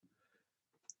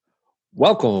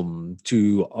Welcome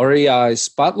to REI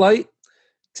Spotlight.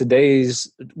 Today's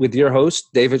with your host,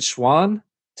 David Schwann.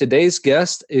 Today's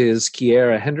guest is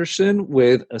Kiera Henderson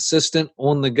with Assistant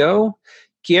on the Go.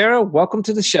 Kiera, welcome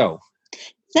to the show.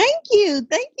 Thank you.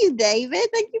 Thank you, David.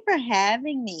 Thank you for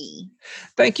having me.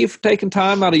 Thank you for taking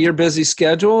time out of your busy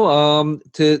schedule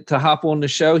to hop on the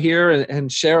show here and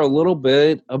share a little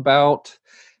bit about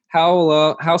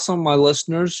how some of my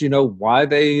listeners, why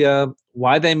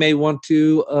they may want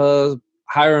to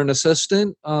hire an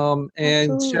assistant,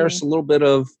 and share us Absolutely. a little bit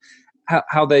of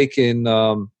how they can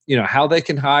how they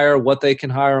can hire, what they can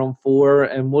hire them for,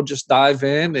 and we'll just dive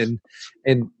in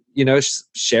and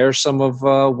share some of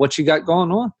what you got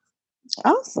going on.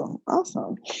 Awesome.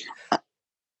 Awesome.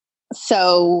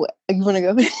 So you want to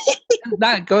go?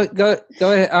 Not go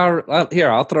ahead. Here,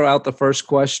 I'll throw out the first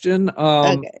question.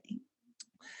 Okay.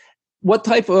 What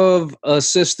type of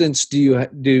assistance do you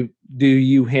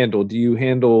handle? Do you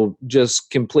handle just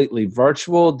completely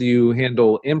virtual? Do you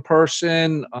handle in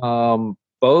person?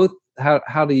 Both?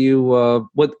 How do you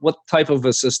what type of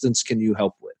assistance can you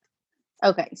help with?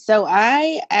 Okay. So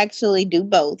I actually do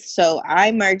both. So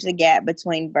I merge the gap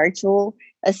between virtual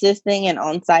assisting and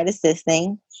on-site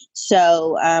assisting.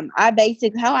 So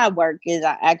how I work is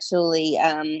I actually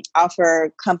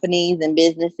offer companies and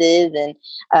businesses and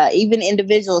even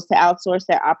individuals to outsource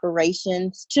their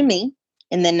operations to me,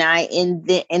 and then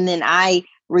I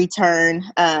return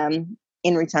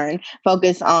in return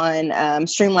focus on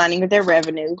streamlining their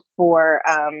revenue for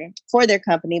their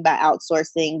company by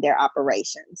outsourcing their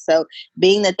operations. So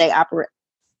being that they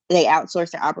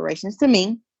outsource their operations to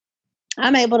me,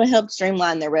 I'm able to help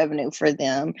streamline their revenue for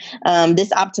them. This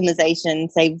optimization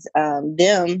saves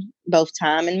them both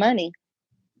time and money.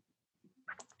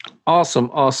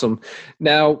 Awesome.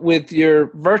 Now, with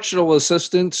your virtual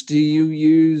assistants, do you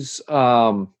use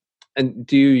all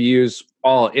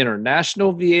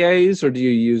international VAs, or do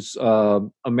you use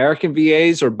American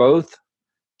VAs, or both?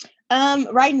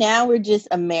 Right now, we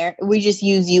just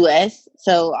use US,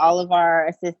 so all of our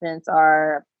assistants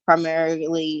are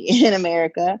primarily in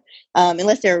America,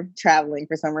 unless they're traveling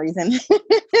for some reason.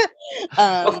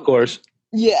 Of um, course.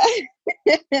 yeah,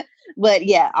 but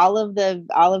yeah, all of the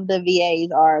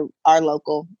VAs are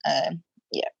local.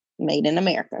 Yeah, made in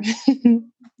America.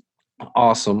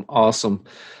 Awesome.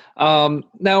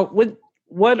 Now,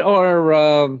 what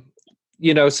are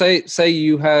say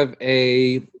you have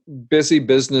a busy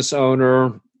business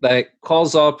owner that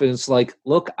calls up and it's like,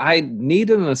 look, I need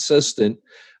an assistant,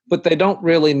 but they don't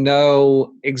really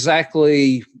know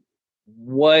exactly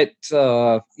what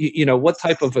what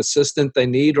type of assistant they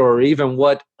need, or even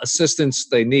what assistance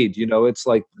they need. It's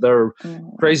like they're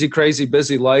Mm. crazy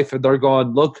busy life, and they're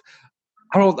going, look,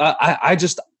 I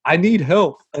just I need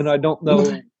help, and I don't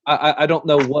know. I don't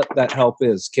know what that help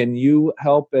is. Can you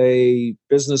help a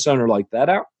business owner like that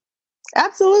out?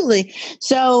 Absolutely.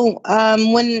 So,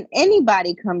 when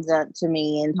anybody comes up to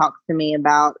me and talks to me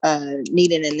about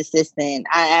needing an assistant,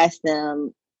 I ask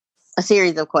them a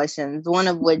series of questions, one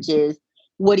of which is,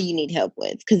 what do you need help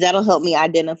with? Because that'll help me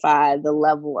identify the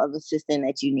level of assistant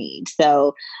that you need.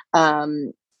 So,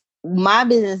 um, my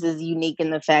business is unique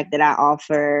in the fact that I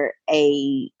offer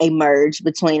a merge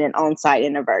between an on-site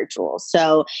and a virtual.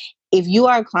 So, if you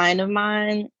are a client of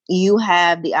mine, you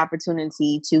have the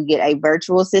opportunity to get a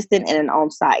virtual assistant and an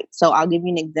on-site. So, I'll give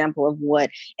you an example of what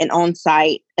an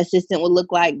on-site assistant would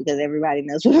look like, because everybody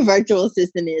knows what a virtual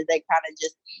assistant is. They kind of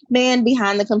just man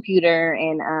behind the computer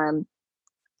and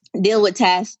deal with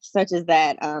tasks such as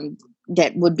that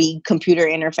would be computer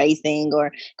interfacing,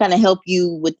 or kind of help you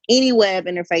with any web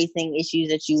interfacing issues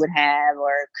that you would have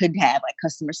or could have, like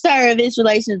customer service,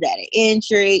 relations, data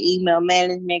entry, email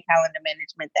management, calendar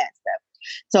management, that stuff.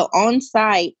 So on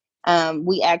site,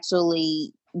 we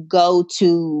actually go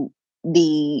to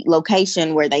the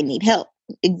location where they need help.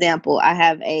 Example, I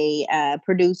have a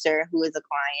producer who is a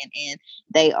client, and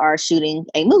they are shooting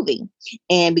a movie.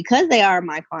 And because they are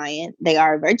my client, they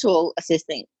are a virtual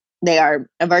assistant. They are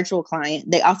a virtual client.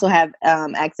 They also have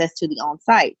access to the on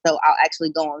site. So I'll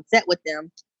actually go on set with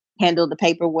them, handle the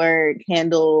paperwork,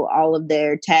 handle all of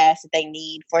their tasks that they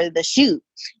need for the shoot.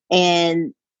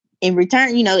 And in return,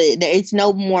 it's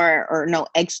no more or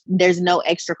there's no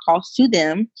extra cost to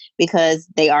them because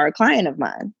they are a client of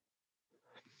mine.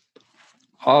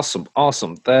 Awesome.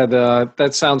 That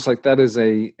sounds like that is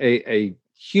a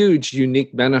huge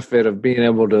unique benefit of being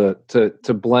able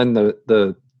to blend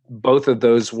the both of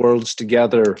those worlds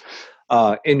together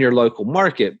in your local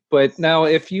market. But now,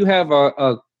 if you have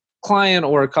a client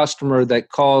or a customer that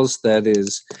calls that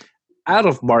is out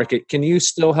of market, can you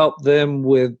still help them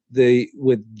with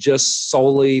just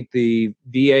solely the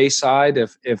VA side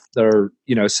if they're,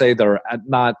 say they're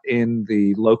not in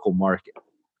the local market?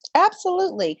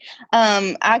 Absolutely.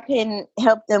 I can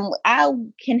help them. I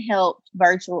can help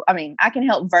I can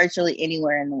help virtually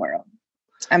anywhere in the world.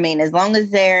 I mean, as long as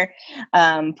their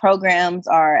programs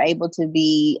are able to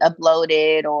be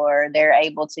uploaded or they're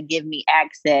able to give me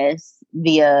access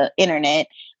via internet,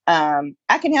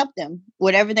 I can help them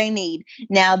whatever they need.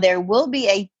 Now, there will be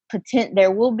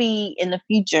in the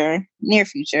future, near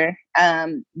future,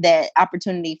 that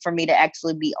opportunity for me to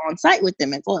actually be on site with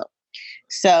them as well.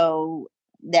 So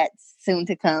that's soon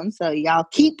to come. So y'all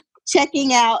keep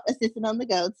checking out Assistant on the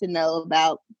Go to know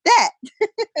about that.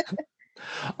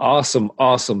 Awesome,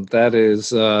 awesome. That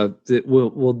is,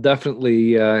 we'll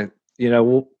definitely,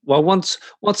 once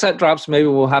that drops, maybe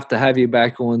we'll have to have you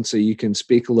back on so you can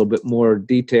speak a little bit more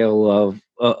detail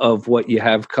of what you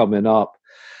have coming up.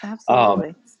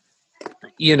 Absolutely.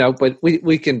 But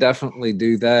we can definitely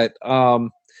do that.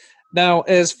 Now,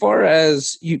 as far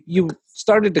as you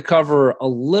started to cover a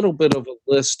little bit of a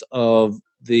list of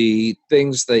the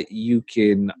things that you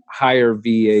can hire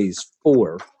VAs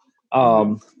for.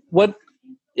 What?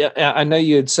 Yeah, I know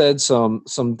you had said some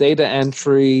data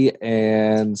entry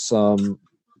and some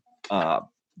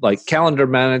like calendar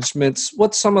managements.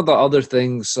 What's some of the other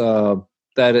things that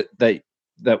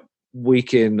we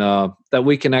can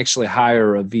actually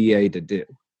hire a VA to do?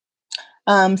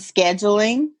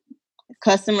 Scheduling,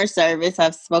 customer service.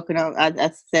 I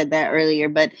said that earlier,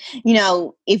 but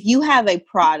if you have a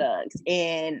product,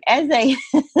 and as the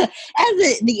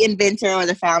inventor or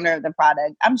the founder of the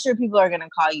product, I'm sure people are going to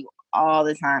call you all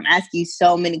the time, ask you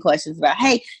so many questions about,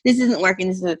 hey, this isn't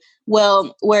working.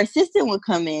 Well, where assistant would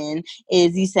come in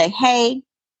is you say, hey,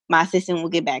 my assistant will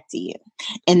get back to you.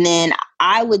 And then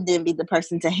I would then be the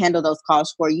person to handle those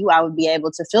calls for you. I would be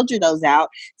able to filter those out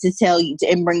to tell you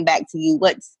and bring back to you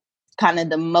what's kind of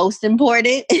the most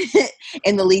important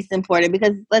and the least important.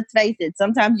 Because let's face it,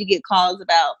 sometimes you get calls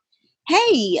about,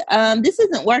 hey, this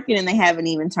isn't working, and they haven't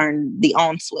even turned the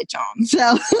on switch on.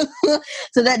 So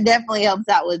that definitely helps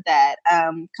out with that.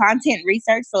 Content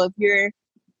research. So if you're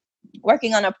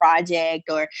working on a project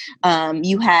or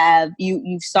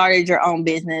you've started your own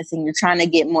business and you're trying to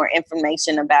get more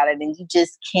information about it and you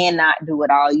just cannot do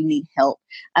it all, you need help.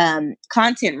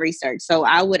 Content research. So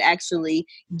I would actually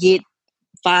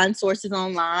find sources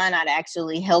online. I'd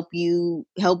actually help you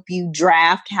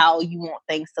draft how you want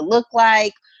things to look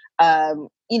like.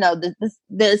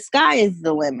 The sky is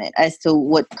the limit as to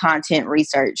what content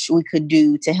research we could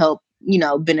do to help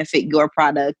benefit your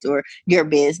product or your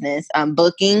business.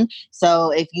 Booking. So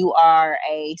if you are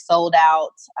a sold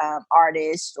out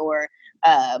artist or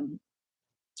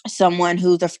someone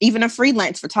who's even a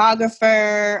freelance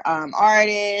photographer,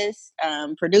 artist,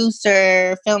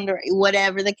 producer, film director,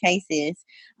 whatever the case is,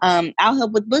 I'll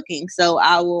help with booking. So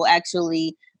I will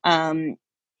actually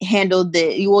handle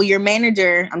your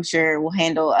manager, I'm sure, will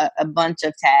handle a bunch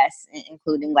of tasks,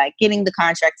 including like getting the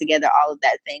contract together, all of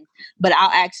that thing. But I'll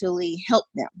actually help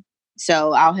them.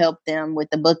 So I'll help them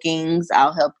with the bookings.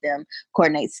 I'll help them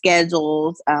coordinate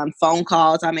schedules, phone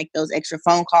calls. I'll make those extra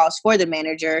phone calls for the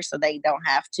manager so they don't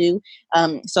have to.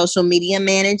 Social media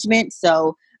management.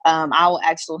 So I will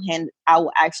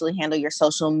actually handle your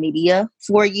social media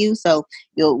for you. So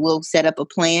we'll set up a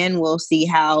plan. We'll see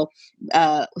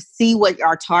what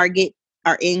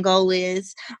our end goal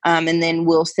is. And then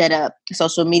we'll set up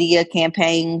social media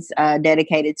campaigns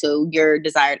dedicated to your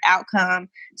desired outcome,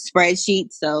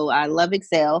 spreadsheets. So I love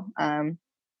Excel.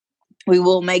 We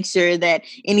will make sure that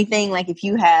anything, like if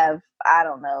you have, I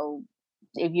don't know,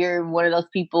 if you're one of those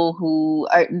people who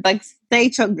are like, say,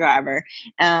 truck driver,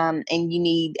 and you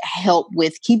need help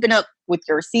with keeping up with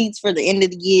your receipts for the end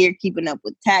of the year, keeping up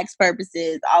with tax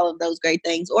purposes, all of those great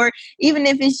things. Or even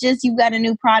if it's just you've got a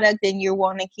new product and you're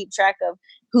wanting to keep track of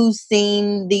who's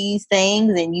seen these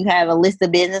things and you have a list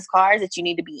of business cards that you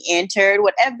need to be entered,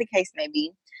 whatever the case may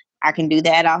be, I can do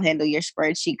that. I'll handle your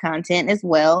spreadsheet content as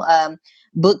well.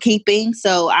 Bookkeeping.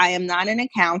 So I am not an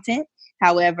accountant.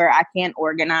 However, I can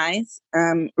organize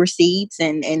receipts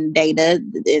and data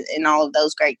and all of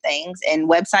those great things, and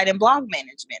website and blog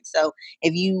management. So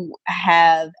if you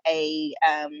have a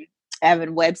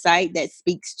website that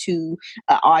speaks to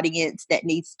an audience that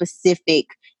needs specific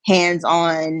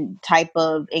hands-on type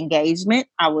of engagement,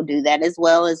 I will do that as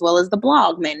well as the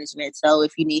blog management. So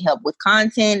if you need help with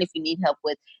content, if you need help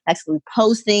with actually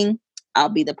posting, I'll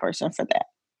be the person for that.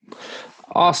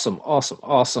 Awesome.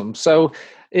 So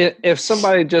if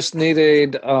somebody just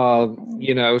needed,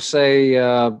 say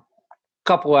a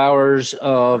couple hours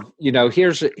of,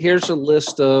 here's a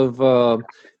list of,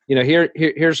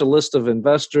 here's a list of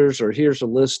investors, or here's a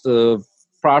list of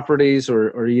properties,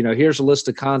 or here's a list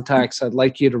of contacts I'd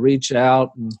like you to reach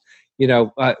out, and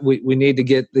we need to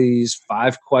get these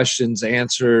 5 questions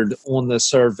answered on the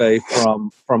survey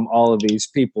from all of these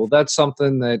people. That's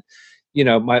something that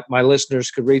my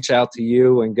listeners could reach out to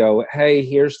you and go, hey,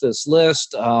 here's this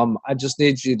list. I just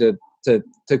need you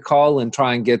to call and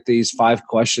try and get these 5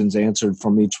 questions answered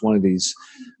from each one of these,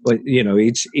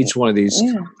 each one of these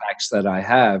contacts that I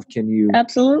have. Can you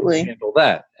absolutely handle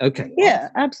that? Okay. Yeah,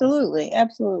 absolutely.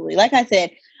 Absolutely. Like I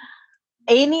said,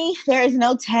 there is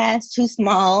no task too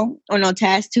small or no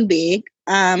task too big.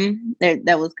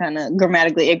 That was kind of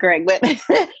grammatically incorrect, but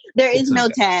there is no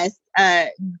task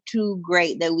too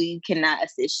great that we cannot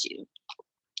assist you.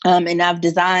 And I've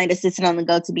designed Assistant on the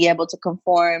Go to be able to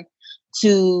conform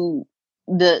to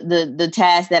the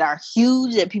tasks that are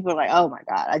huge that people are like, oh my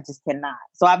God, I just cannot.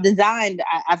 So I've designed,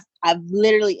 I've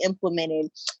literally implemented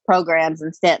programs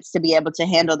and steps to be able to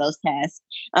handle those tasks,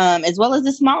 as well as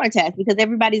the smaller tasks, because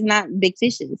everybody's not big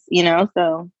fishes,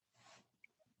 so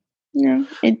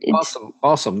it's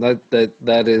awesome.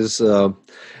 That is,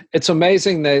 it's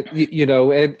amazing that,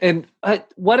 and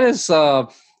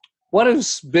what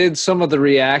has been some of the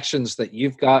reactions that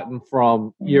you've gotten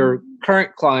from your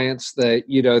current clients that,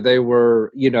 they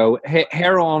were,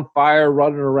 hair on fire,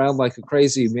 running around like a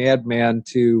crazy madman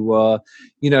to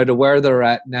where they're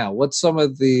at now? What's some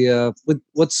of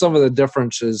the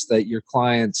differences that your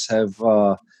clients have,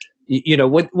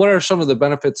 what are some of the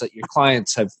benefits that your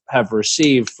clients have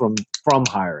received from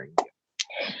hiring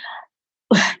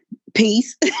you?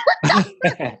 Peace.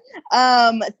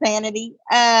 Sanity.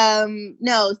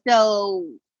 No, so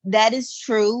that is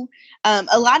true.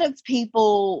 A lot of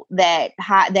people that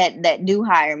do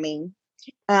hire me,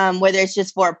 whether it's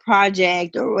just for a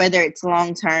project or whether it's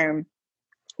long term,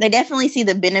 they definitely see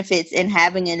the benefits in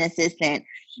having an assistant,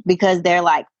 because they're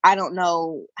like, I don't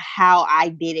know how I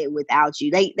did it without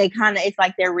you. They kind of, it's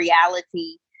like their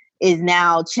reality is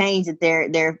now changed, that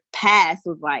their past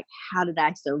was like, how did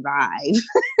I survive?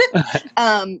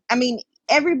 I mean,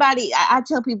 everybody, I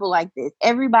tell people like this,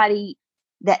 everybody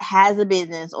that has a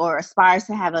business or aspires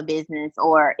to have a business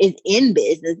or is in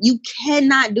business, you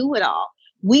cannot do it all.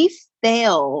 We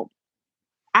fail.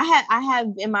 I have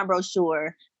in my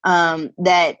brochure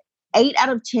that 8 out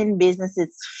of 10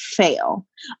 businesses fail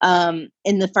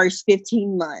in the first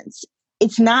 15 months.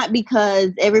 It's not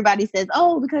because everybody says,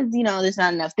 oh, because, there's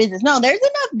not enough business. No, there's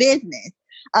enough business.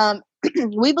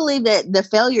 We believe that the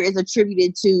failure is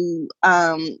attributed to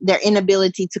their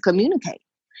inability to communicate.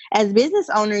 As business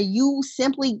owner, you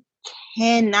simply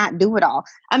cannot do it all.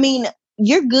 I mean,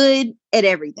 you're good at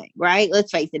everything, right? Let's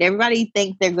face it. Everybody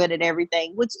thinks they're good at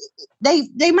everything, which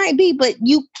they might be, but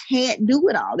you can't do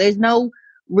it all. There's no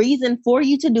reason for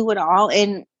you to do it all.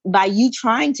 And by you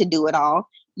trying to do it all,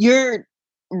 you're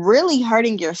really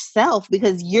hurting yourself,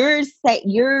 because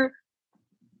you're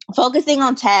focusing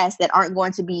on tasks that aren't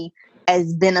going to be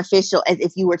as beneficial as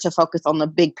if you were to focus on the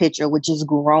big picture, which is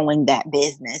growing that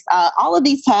business. All of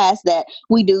these tasks that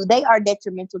we do, they are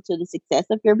detrimental to the success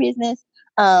of your business.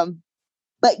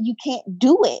 But you can't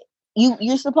do it.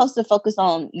 You're supposed to focus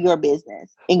on your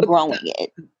business and growing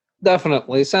it.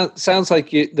 Definitely. Sounds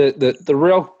like the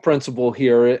real principle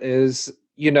here is,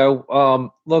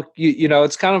 look,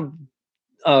 it's kind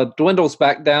of dwindles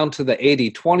back down to the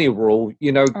 80-20 rule.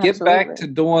 Get back to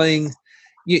doing,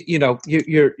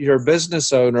 you're a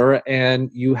business owner and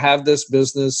you have this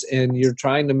business and you're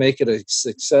trying to make it a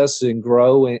success and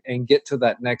grow and get to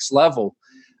that next level.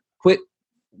 Quit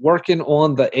working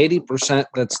on the 80%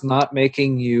 that's not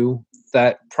making you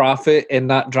that profit and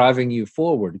not driving you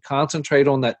forward. Concentrate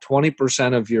on that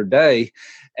 20% of your day,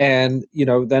 and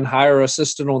then hire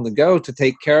Assistant on the Go to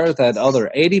take care of that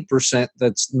other 80%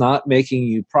 that's not making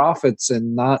you profits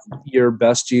and not your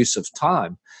best use of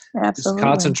time. Absolutely. Just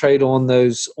concentrate on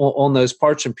those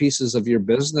parts and pieces of your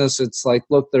business. It's like,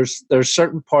 look, there's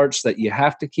certain parts that you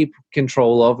have to keep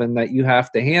control of and that you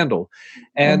have to handle,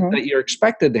 and that you're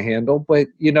expected to handle. But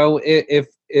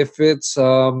if it's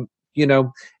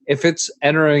if it's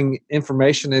entering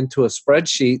information into a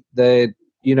spreadsheet that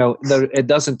it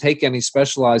doesn't take any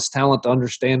specialized talent to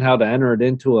understand how to enter it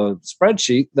into a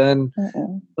spreadsheet, then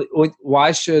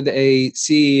why should a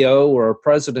CEO or a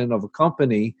president of a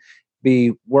company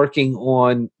be working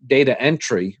on data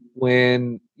entry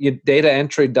when data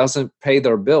entry doesn't pay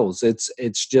their bills?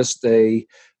 It's just a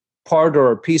part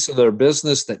or a piece of their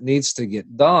business that needs to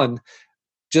get done.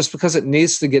 Just because it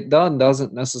needs to get done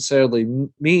doesn't necessarily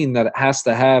mean that it has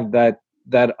to have that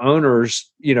owner's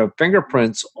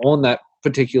fingerprints on that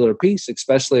particular piece,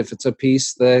 especially if it's a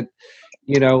piece that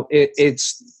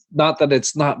it's not that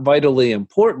it's not vitally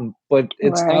important, but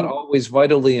it's not Right. always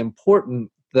vitally important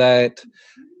that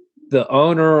the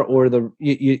owner or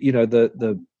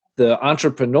the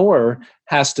entrepreneur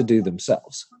has to do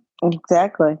themselves.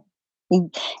 Exactly.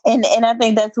 And I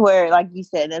think that's where, like you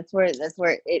said, that's where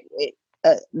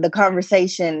the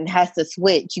conversation has to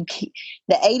switch.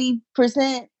 The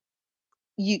 80%,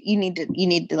 you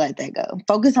need to let that go.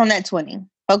 Focus on that 20.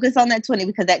 Focus on that 20,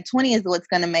 because that 20 is what's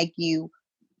going to make you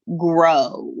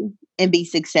grow and be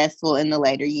successful in the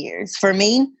later years. For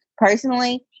me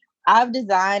personally, I've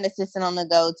designed Assistant on the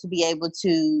Go to be able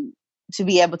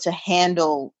to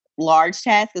handle large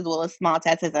tasks as well as small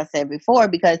tasks, as I said before,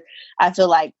 because I feel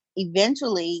like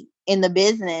eventually in the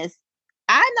business,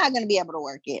 I'm not going to be able to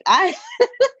work it. I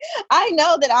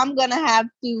know that I'm going to have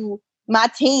to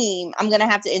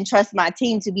entrust my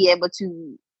team to be able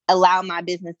to allow my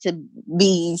business to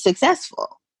be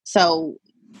successful. So,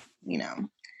 you know,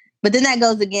 but then that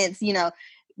goes against,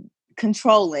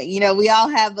 controlling. We all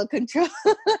have a control.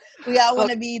 We all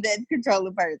want to be the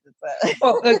controlling person. So.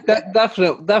 Well,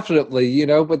 definitely,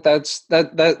 but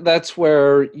that's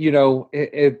where,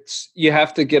 it's, you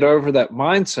have to get over that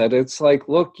mindset. It's like,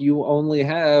 look, you only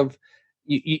have,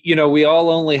 we all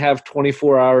only have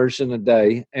 24 hours in a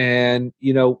day, and,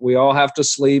 we all have to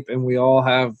sleep, and we all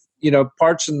have,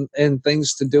 parts and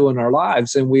things to do in our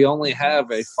lives, and we only have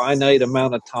a finite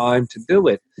amount of time to do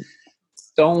it.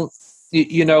 Don't,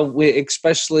 we,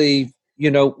 especially,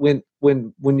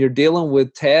 when you're dealing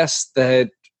with tasks that,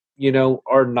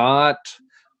 are not,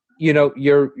 your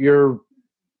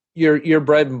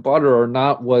bread and butter, are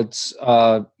not what's,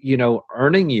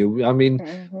 earning you. I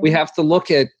mean, we have to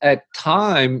look at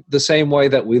time the same way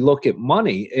that we look at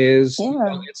money. Is,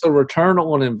 it's a return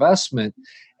on investment.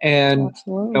 And,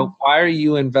 why are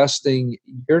you investing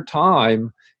your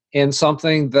time in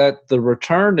something that the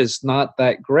return is not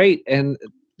that great? And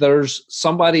there's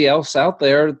somebody else out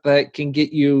there that can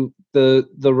get you the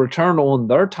return on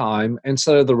their time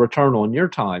instead of the return on your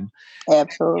time.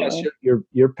 Absolutely. Yes,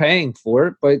 you're paying for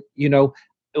it, but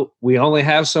we only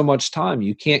have so much time.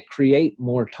 You can't create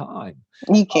more time.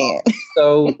 You can't.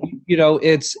 So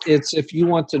it's if you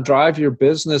want to drive your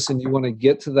business and you want to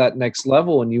get to that next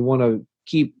level and you want to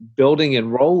keep building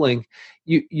and rolling,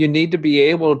 you need to be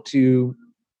able to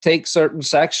take certain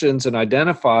sections and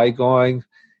identify going,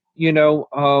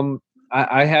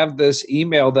 I have this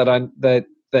email that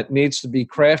needs to be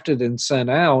crafted and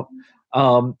sent out.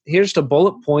 Here's the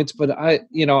bullet points, but I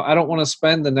don't want to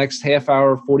spend the next half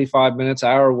hour, 45 minutes,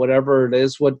 hour, whatever it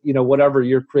is, whatever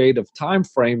your creative time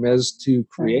frame is to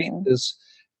create this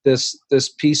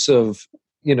piece of,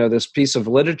 this piece of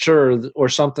literature or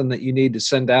something that you need to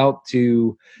send out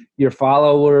to your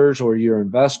followers or your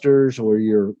investors or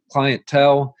your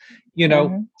clientele.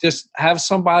 Just have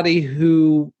somebody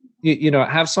who,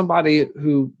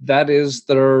 that is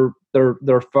their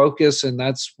focus, and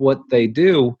that's what they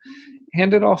do.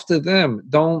 Hand it off to them.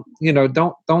 Don't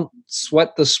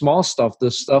sweat the small stuff,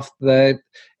 the stuff that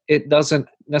it doesn't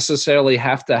necessarily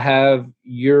have to have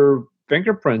your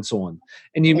fingerprints on.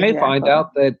 And you may find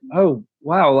out that, oh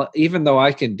wow, even though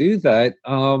I can do that,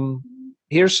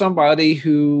 here's somebody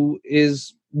who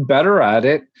is better at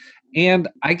it, and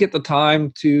I get the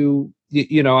time to,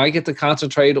 I get to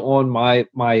concentrate on my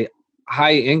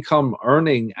high income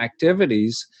earning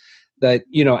activities that,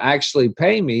 actually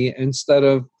pay me, instead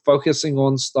of focusing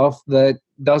on stuff that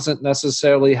doesn't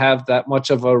necessarily have that much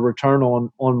of a return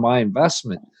on my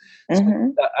investment. So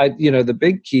the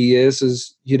big key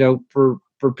is, for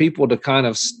people to kind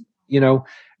of,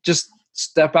 just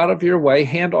step out of your way,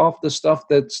 hand off the stuff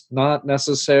that's not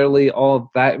necessarily all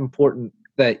that important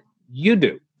that you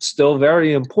do. Still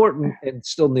very important and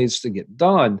still needs to get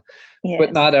done. Yes.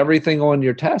 But not everything on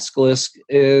your task list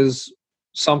is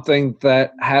something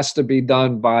that has to be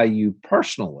done by you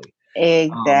personally.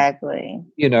 Exactly.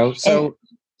 So.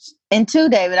 And too,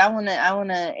 David, I want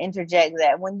to interject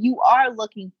that when you are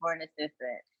looking for an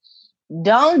assistant,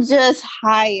 don't just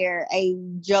hire a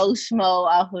Joe Schmo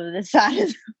off of the side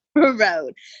of the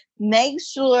road. Make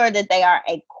sure that they are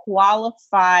a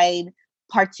qualified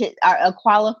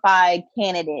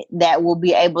candidate that will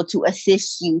be able to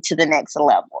assist you to the next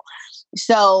level.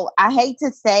 So I hate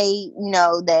to say,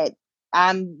 that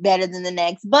I'm better than the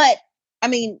next, but I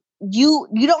mean, you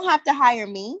don't have to hire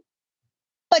me,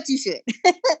 but you should.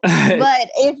 But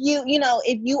if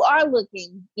you are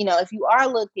looking,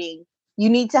 you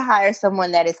need to hire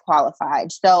someone that is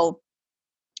qualified. So,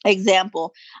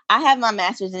 example, I have my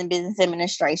master's in business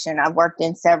administration. I've worked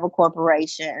in several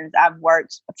corporations. I've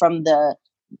worked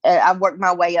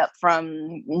my way up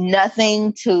from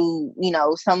nothing to,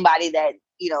 somebody that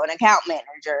an account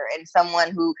manager and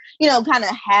someone who, kind of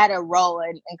had a role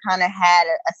and kind of had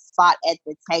a spot at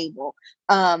the table.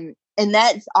 And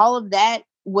that's all of that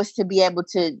was to be able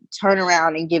to turn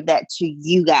around and give that to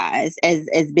you guys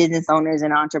as business owners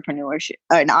and entrepreneurs.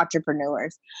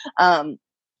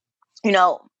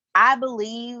 I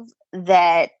believe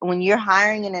that when you're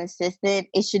hiring an assistant,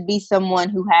 it should be someone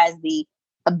who has the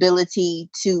ability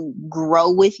to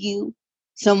grow with you,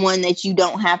 someone that you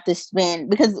don't have to spend,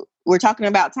 because we're talking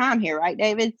about time here, right,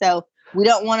 David? So we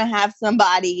don't want to have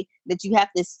somebody that you have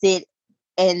to sit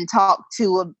and talk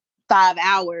to 5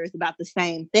 hours about the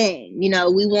same thing. We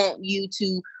want you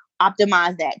to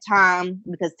optimize that time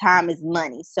because time is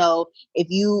money. So if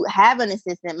you have an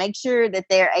assistant, make sure that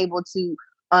they're able to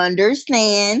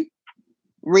understand,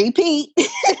 repeat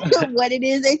what it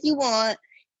is that you want,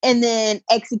 and then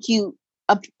execute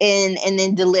and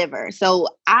then deliver. So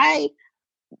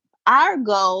our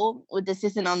goal with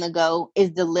Assistant on the Go is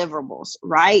deliverables,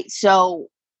 right? So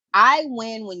I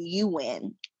win when you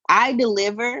win. I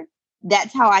deliver.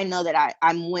 That's how I know that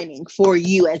I'm winning for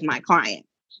you as my client.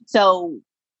 So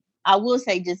I will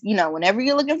say, just, whenever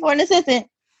you're looking for an assistant,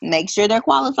 make sure they're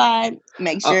qualified,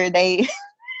 make sure they're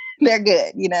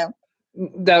good,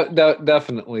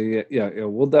 Definitely, yeah.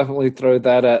 We'll definitely throw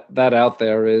that out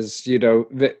there. Is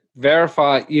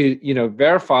verify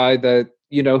verify that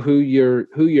who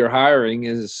you're hiring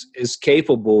is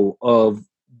capable of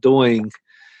doing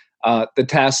the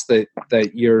tasks that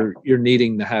you're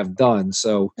needing to have done.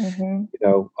 So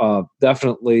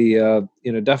definitely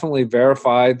definitely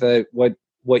verify that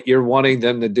what you're wanting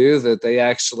them to do, that they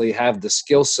actually have the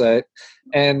skill set,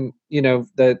 and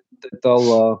that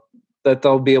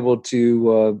they'll be able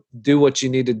to do what you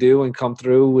need to do and come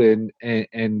through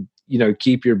and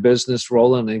keep your business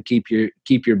rolling and keep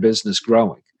your business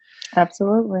growing.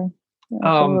 Absolutely.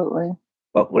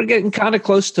 But we're getting kind of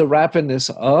close to wrapping this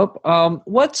up.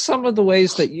 What's some of the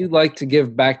ways that you like to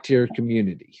give back to your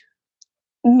community?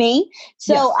 Me?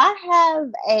 So Yes. I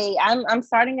have I'm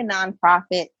starting a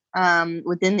nonprofit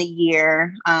within the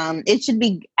year. It should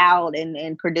be out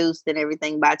and produced and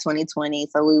everything by 2020.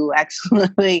 So we will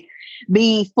actually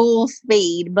be full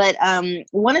speed. But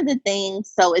one of the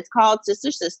things, so it's called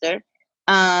Sister.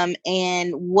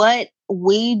 And what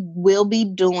we will be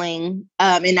doing,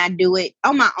 and I do it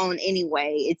on my own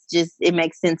anyway. It's just, it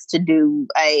makes sense to do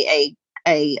a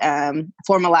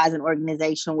formalize an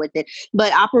organization with it.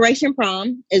 But Operation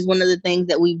Prom is one of the things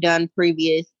that we've done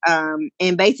previous.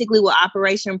 And basically what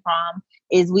Operation Prom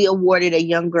is, we awarded a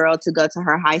young girl to go to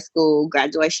her high school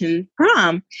graduation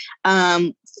prom.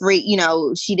 Free,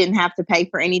 she didn't have to pay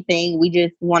for anything. We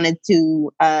just wanted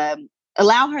to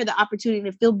allow her the opportunity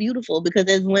to feel beautiful, because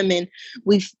as women,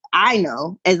 I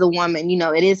know as a woman,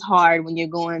 it is hard when you're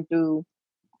going through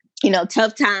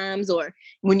tough times, or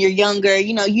when you're younger,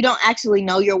 you don't actually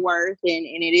know your worth. And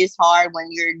it is hard when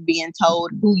you're being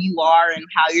told who you are and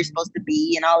how you're supposed to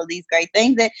be and all of these great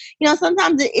things that,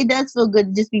 sometimes it does feel good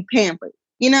to just be pampered.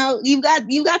 You've got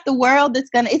the world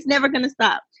it's never going to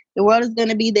stop. The world is going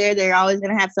to be there. They're always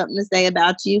going to have something to say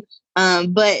about you.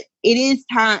 But it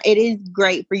is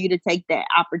great for you to take that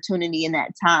opportunity and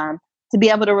that time to be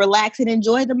able to relax and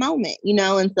enjoy the moment,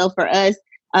 and so for us,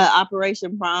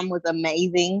 Operation Prom was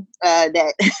amazing.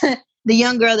 That the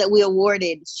young girl that we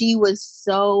awarded, she was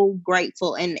so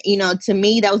grateful. And, to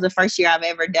me, that was the first year I've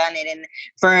ever done it.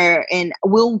 And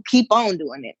we'll keep on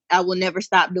doing it. I will never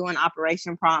stop doing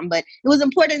Operation Prom. But it was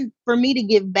important for me to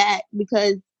give back,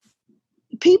 because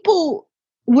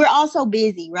we're all so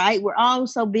busy, right? We're all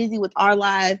so busy with our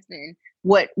lives and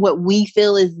what we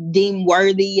feel is deemed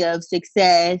worthy of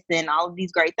success and all of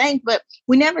these great things. But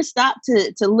we never stop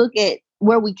to look at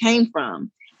where we came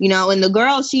from, and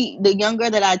the young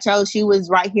girl that I chose, she was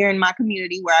right here in my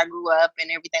community where I grew up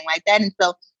and everything like that. And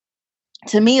so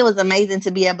to me, it was amazing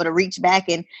to be able to reach back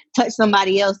and touch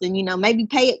somebody else and, maybe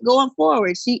pay it going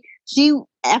forward. She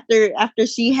after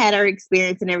she had her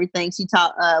experience and everything,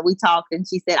 we talked and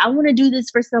she said, I want to do this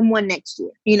for someone next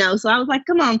year, so I was like,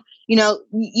 come on,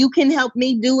 you can help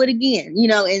me do it again,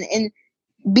 and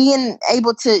being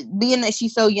that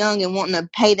she's so young and wanting to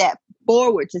pay that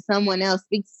forward to someone else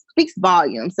speaks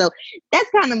volumes. So that's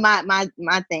kind of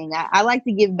my thing. I like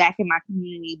to give back in my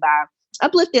community by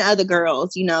uplifting other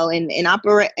girls, and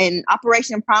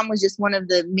Operation Prom was just one of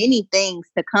the many things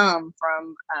to come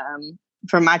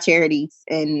from my charities.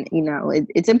 And,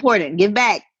 it's important. Give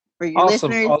back for your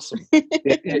listeners. Awesome.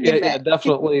 Yeah,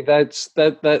 definitely. That's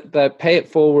that pay it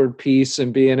forward piece,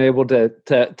 and being able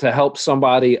to help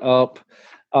somebody up,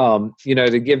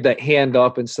 to give that hand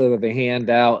up instead of a hand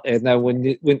out. And then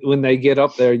when they get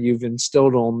up there, you've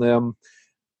instilled on them,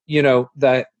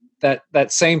 that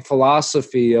that same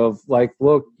philosophy of like,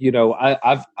 look,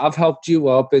 I've helped you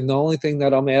up, and the only thing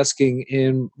that I'm asking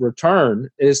in return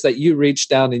is that you reach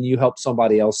down and you help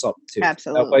somebody else up too. That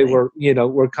way, Absolutely.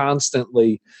 we're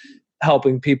constantly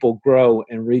helping people grow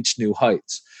and reach new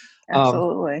heights.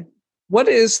 Absolutely. What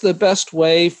is the best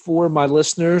way for my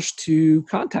listeners to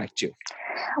contact you?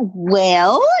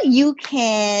 Well, you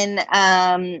can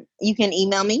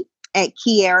email me at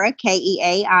Keaira,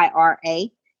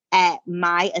 Keaira, at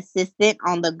my assistant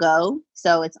on the go.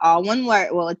 So it's all one word.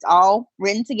 Well, it's all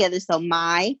written together. So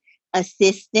my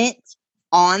assistant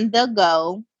on the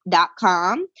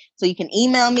go.com. So you can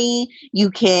email me.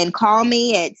 You can call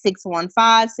me at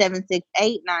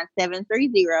 615-768-9730.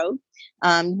 You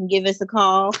can give us a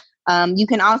call. You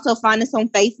can also find us on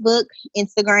Facebook,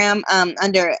 Instagram.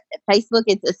 Under Facebook,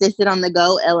 it's Assisted on the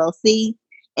Go LLC,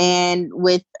 and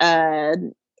with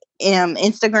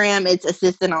Instagram, it's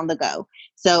Assisted on the Go.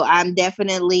 So I'm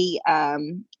definitely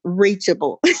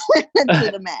reachable to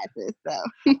the masses. So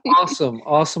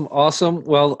Awesome.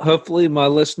 Well, hopefully my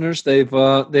listeners they've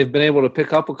been able to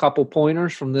pick up a couple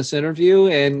pointers from this interview,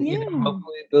 and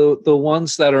hopefully the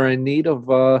ones that are in need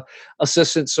of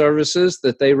assistant services,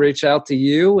 that they reach out to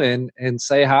you and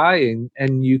say hi,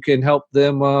 and you can help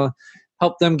them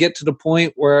get to the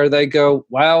point where they go,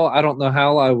 wow, I don't know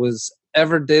how I was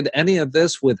ever did any of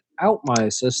this without my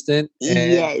assistant,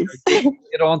 and yes.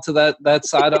 get onto that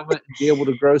side of it and be able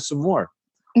to grow some more.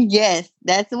 Yes,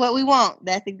 that's what we want.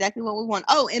 That's exactly what we want.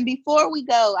 Oh, and before we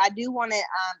go, I do want to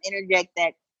interject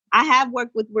that I have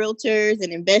worked with realtors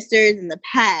and investors in the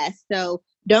past. So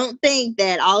don't think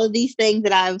that all of these things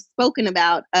that I've spoken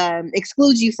about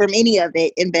exclude you from any of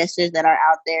it, investors that are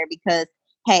out there, because,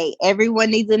 hey,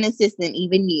 everyone needs an assistant,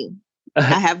 even you. I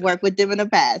have worked with them in the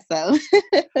past, so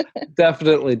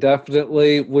definitely,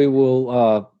 we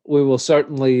will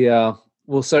certainly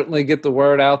get the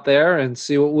word out there and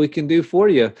see what we can do for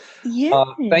you. Yes.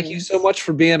 Thank you so much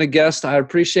for being a guest. I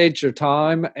appreciate your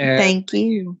time, and thank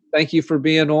you. Thank you for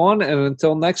being on. And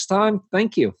until next time,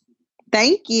 thank you.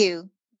 Thank you.